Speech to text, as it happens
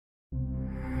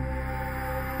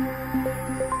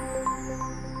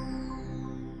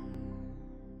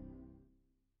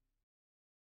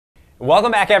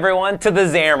Welcome back, everyone, to the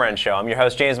Xamarin Show. I'm your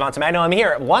host, James Montemagno. I'm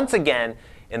here once again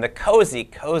in the cozy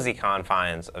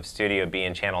confines of Studio B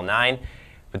and Channel 9.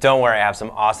 But don't worry, I have some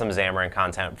awesome Xamarin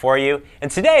content for you.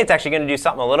 And today, it's actually going to do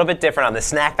something a little bit different on the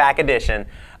Snack Pack Edition.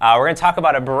 We're going to talk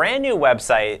about a brand new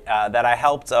website that I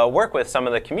helped work with some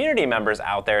of the community members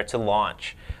out there to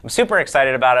launch. I'm super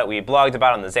excited about it. We blogged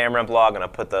about it on the Xamarin blog, and I'll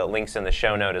put the links in the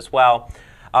show note as well.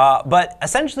 But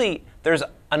essentially, there's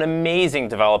an amazing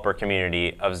developer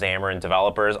community of Xamarin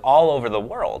developers all over the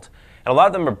world. And a lot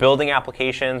of them are building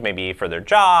applications, maybe for their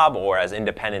job or as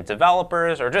independent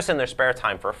developers or just in their spare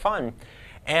time for fun.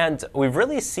 And we've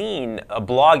really seen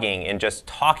blogging and just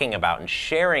talking about and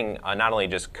sharing not only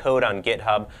just code on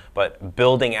GitHub, but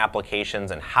building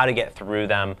applications and how to get through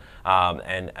them.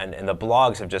 And the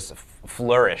blogs have just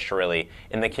flourished, really,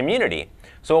 in the community.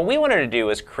 So what we wanted to do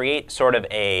is create sort of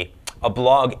a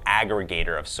blog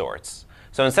aggregator of sorts.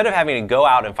 So instead of having to go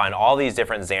out and find all these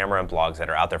different Xamarin blogs that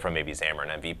are out there from maybe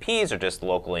Xamarin MVPs or just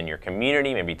local in your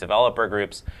community, maybe developer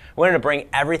groups, we wanted to bring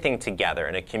everything together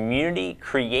in a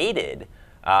community-created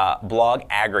blog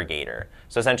aggregator.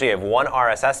 So essentially, you have one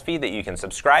RSS feed that you can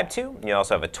subscribe to. You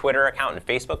also have a Twitter account and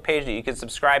Facebook page that you can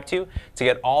subscribe to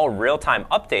get all real-time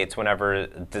updates whenever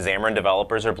the Xamarin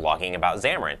developers are blogging about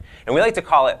Xamarin. And we like to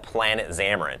call it Planet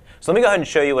Xamarin. So let me go ahead and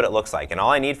show you what it looks like. And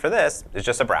all I need for this is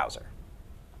just a browser.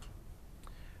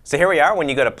 So here we are. When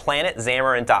you go to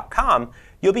planetxamarin.com,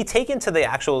 you'll be taken to the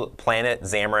actual Planet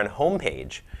Xamarin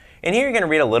homepage. And here you're going to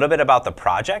read a little bit about the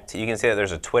project. You can see that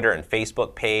there's a Twitter and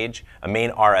Facebook page, a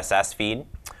main RSS feed.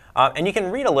 And you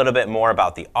can read a little bit more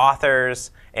about the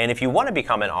authors. And if you want to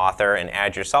become an author and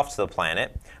add yourself to the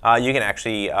Planet, you can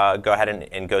actually go ahead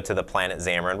and go to the Planet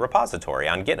Xamarin repository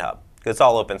on GitHub. It's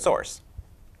all open source.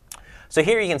 So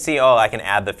here you can see, I can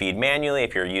add the feed manually.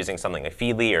 If you're using something like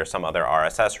Feedly or some other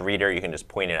RSS reader, you can just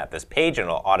point it at this page and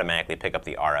it'll automatically pick up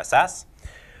the RSS.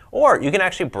 Or you can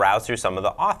actually browse through some of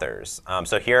the authors.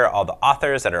 So here are all the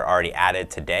authors that are already added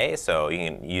today. So you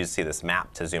can see this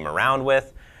map to zoom around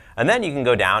with. And then you can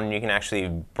go down and you can actually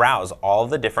browse all of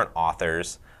the different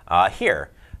authors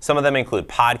here. Some of them include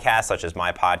podcasts, such as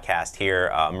my podcast here,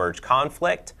 Merge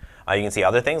Conflict. You can see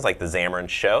other things like the Xamarin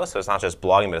Show. So it's not just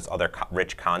blogging, but it's other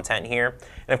rich content here.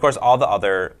 And of course, all the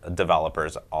other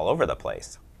developers all over the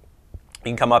place. You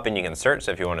can come up and you can search.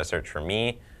 So if you want to search for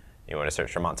me, you want to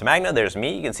search for Montemagno, there's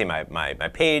me. You can see my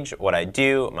page, what I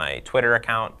do, my Twitter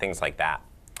account, things like that.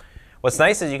 What's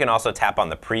nice is you can also tap on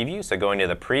the preview. So going to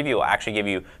the preview will actually give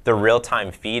you the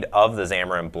real-time feed of the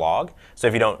Xamarin blog. So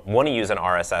if you don't want to use an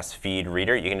RSS feed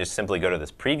reader, you can just simply go to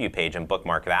this preview page and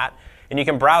bookmark that. And you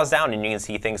can browse down and you can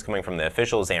see things coming from the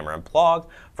official Xamarin blog,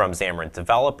 from Xamarin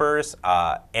developers,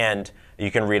 and you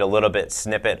can read a little bit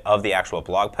snippet of the actual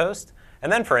blog post.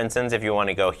 And then, for instance, if you want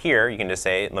to go here, you can just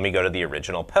say, let me go to the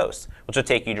original post, which will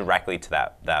take you directly to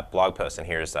that blog post. And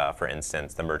here's, for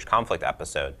instance, the Merge Conflict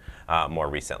episode more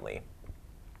recently.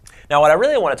 Now, what I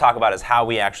really want to talk about is how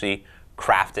we actually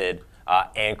crafted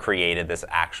and created this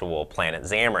actual Planet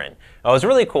Xamarin. What was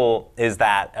really cool is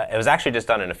that it was actually just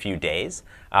done in a few days.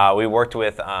 We worked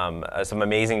with some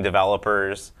amazing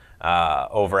developers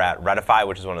over at Redify,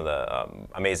 which is one of the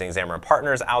amazing Xamarin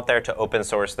partners out there, to open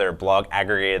source their blog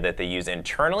aggregator that they use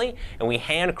internally. And we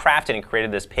handcrafted and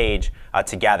created this page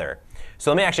together. So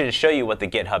let me actually just show you what the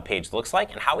GitHub page looks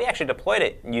like and how we actually deployed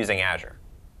it using Azure.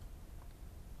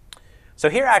 So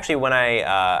here, actually, when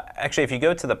if you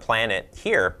go to the Planet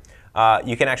here,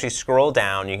 you can actually scroll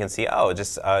down. You can see,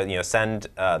 just send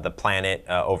the Planet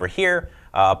over here,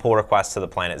 pull request to the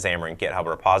Planet Xamarin GitHub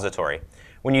repository.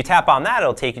 When you tap on that,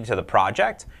 it'll take you to the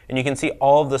project, and you can see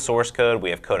all of the source code.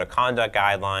 We have code of conduct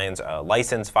guidelines, a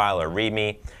license file, or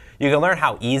README. You can learn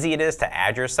how easy it is to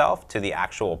add yourself to the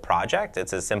actual project.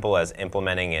 It's as simple as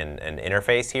implementing an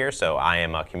interface here. So I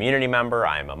am a community member,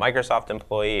 I am a Microsoft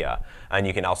employee, and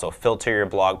you can also filter your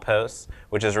blog posts,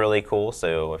 which is really cool.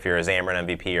 So if you're a Xamarin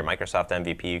MVP or Microsoft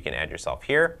MVP, you can add yourself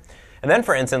here. And then,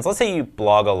 for instance, let's say you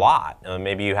blog a lot.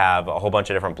 Maybe you have a whole bunch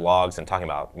of different blogs and talking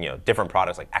about different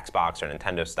products like Xbox or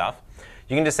Nintendo stuff.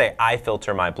 You can just say, I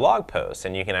filter my blog posts,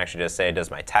 and you can actually just say,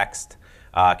 does my text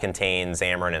contain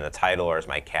Xamarin in the title, or is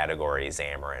my category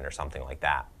Xamarin, or something like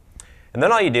that. And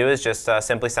then all you do is just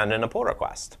simply send in a pull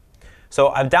request. So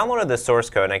I've downloaded the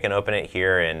source code, and I can open it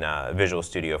here in Visual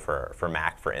Studio for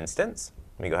Mac, for instance.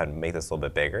 Let me go ahead and make this a little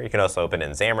bit bigger. You can also open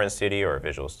in Xamarin Studio or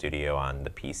Visual Studio on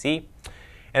the PC.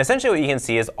 And essentially what you can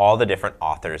see is all the different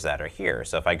authors that are here.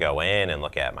 So if I go in and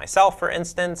look at myself, for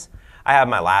instance, I have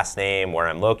my last name, where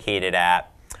I'm located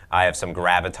at. I have some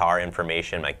Gravatar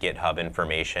information, my GitHub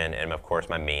information, and of course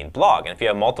my main blog. And if you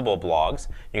have multiple blogs,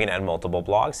 you can add multiple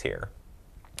blogs here.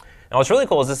 Now what's really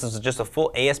cool is this is just a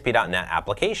full ASP.NET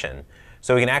application.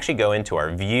 So we can actually go into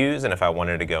our views, and if I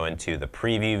wanted to go into the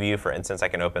preview view, for instance, I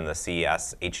can open the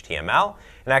CS HTML,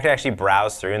 and I can actually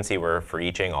browse through and see we're for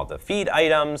eaching all the feed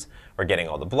items, we're getting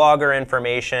all the blogger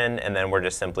information, and then we're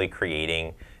just simply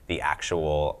creating the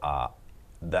actual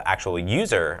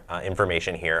user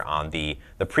information here on the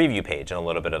preview page, and a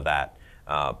little bit of that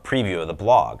preview of the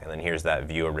blog. And then here's that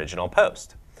view original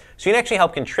post. So you can actually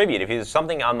help contribute. If there's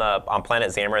something on Planet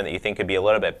Xamarin that you think could be a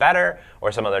little bit better,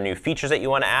 or some other new features that you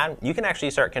want to add, you can actually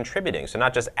start contributing. So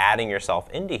not just adding yourself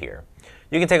into here.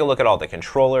 You can take a look at all the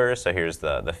controllers. So here's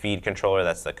the feed controller.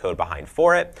 That's the code behind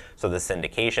for it. So the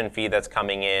syndication feed that's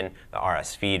coming in, the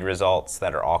RS feed results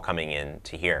that are all coming in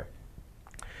to here.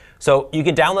 So you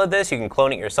can download this. You can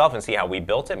clone it yourself and see how we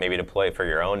built it. Maybe deploy it for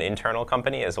your own internal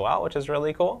company as well, which is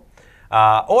really cool.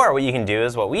 Or what you can do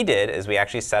is what we did is we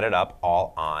actually set it up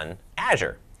all on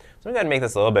Azure. So I'm going to make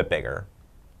this a little bit bigger.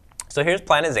 So here's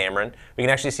Planet Xamarin. We can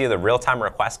actually see the real-time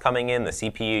requests coming in, the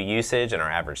CPU usage, and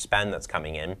our average spend that's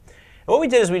coming in. And what we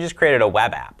did is we just created a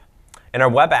web app. And our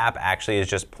web app actually is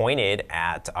just pointed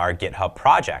at our GitHub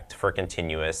project for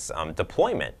continuous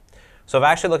deployment. So if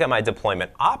I actually look at my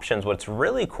deployment options, what's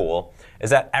really cool is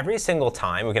that every single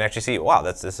time we can actually see, wow,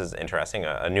 this is interesting.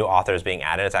 A new author is being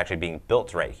added. It's actually being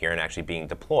built right here and actually being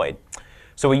deployed.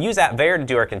 So we use aggregator to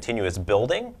do our continuous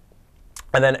building.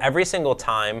 And then every single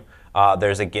time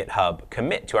there's a GitHub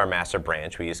commit to our master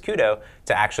branch, we use Kudo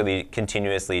to actually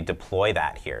continuously deploy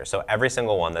that here. So every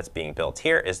single one that's being built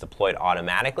here is deployed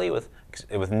automatically with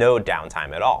no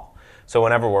downtime at all. So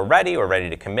whenever we're ready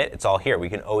to commit, it's all here. We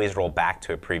can always roll back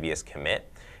to a previous commit.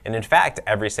 And in fact,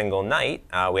 every single night,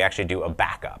 we actually do a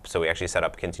backup. So we actually set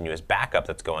up continuous backup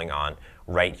that's going on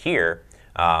right here,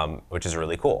 which is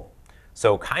really cool.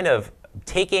 So kind of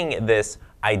taking this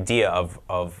idea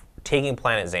of taking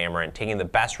Planet Xamarin, taking the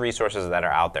best resources that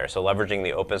are out there, so leveraging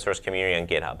the open source community on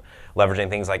GitHub, leveraging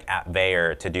things like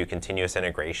AppVeyor to do continuous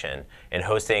integration, and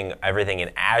hosting everything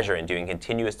in Azure and doing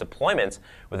continuous deployments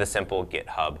with a simple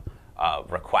GitHub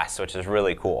request, which is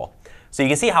really cool. So you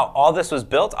can see how all this was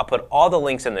built. I'll put all the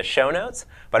links in the show notes.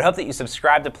 But I hope that you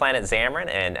subscribe to Planet Xamarin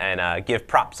and give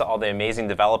props to all the amazing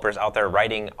developers out there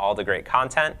writing all the great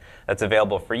content that's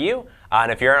available for you.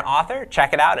 And if you're an author,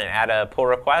 check it out and add a pull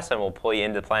request, and we'll pull you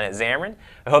into Planet Xamarin.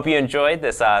 I hope you enjoyed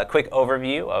this quick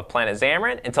overview of Planet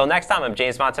Xamarin. Until next time, I'm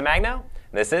James Montemagno, and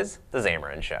this is The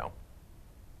Xamarin Show.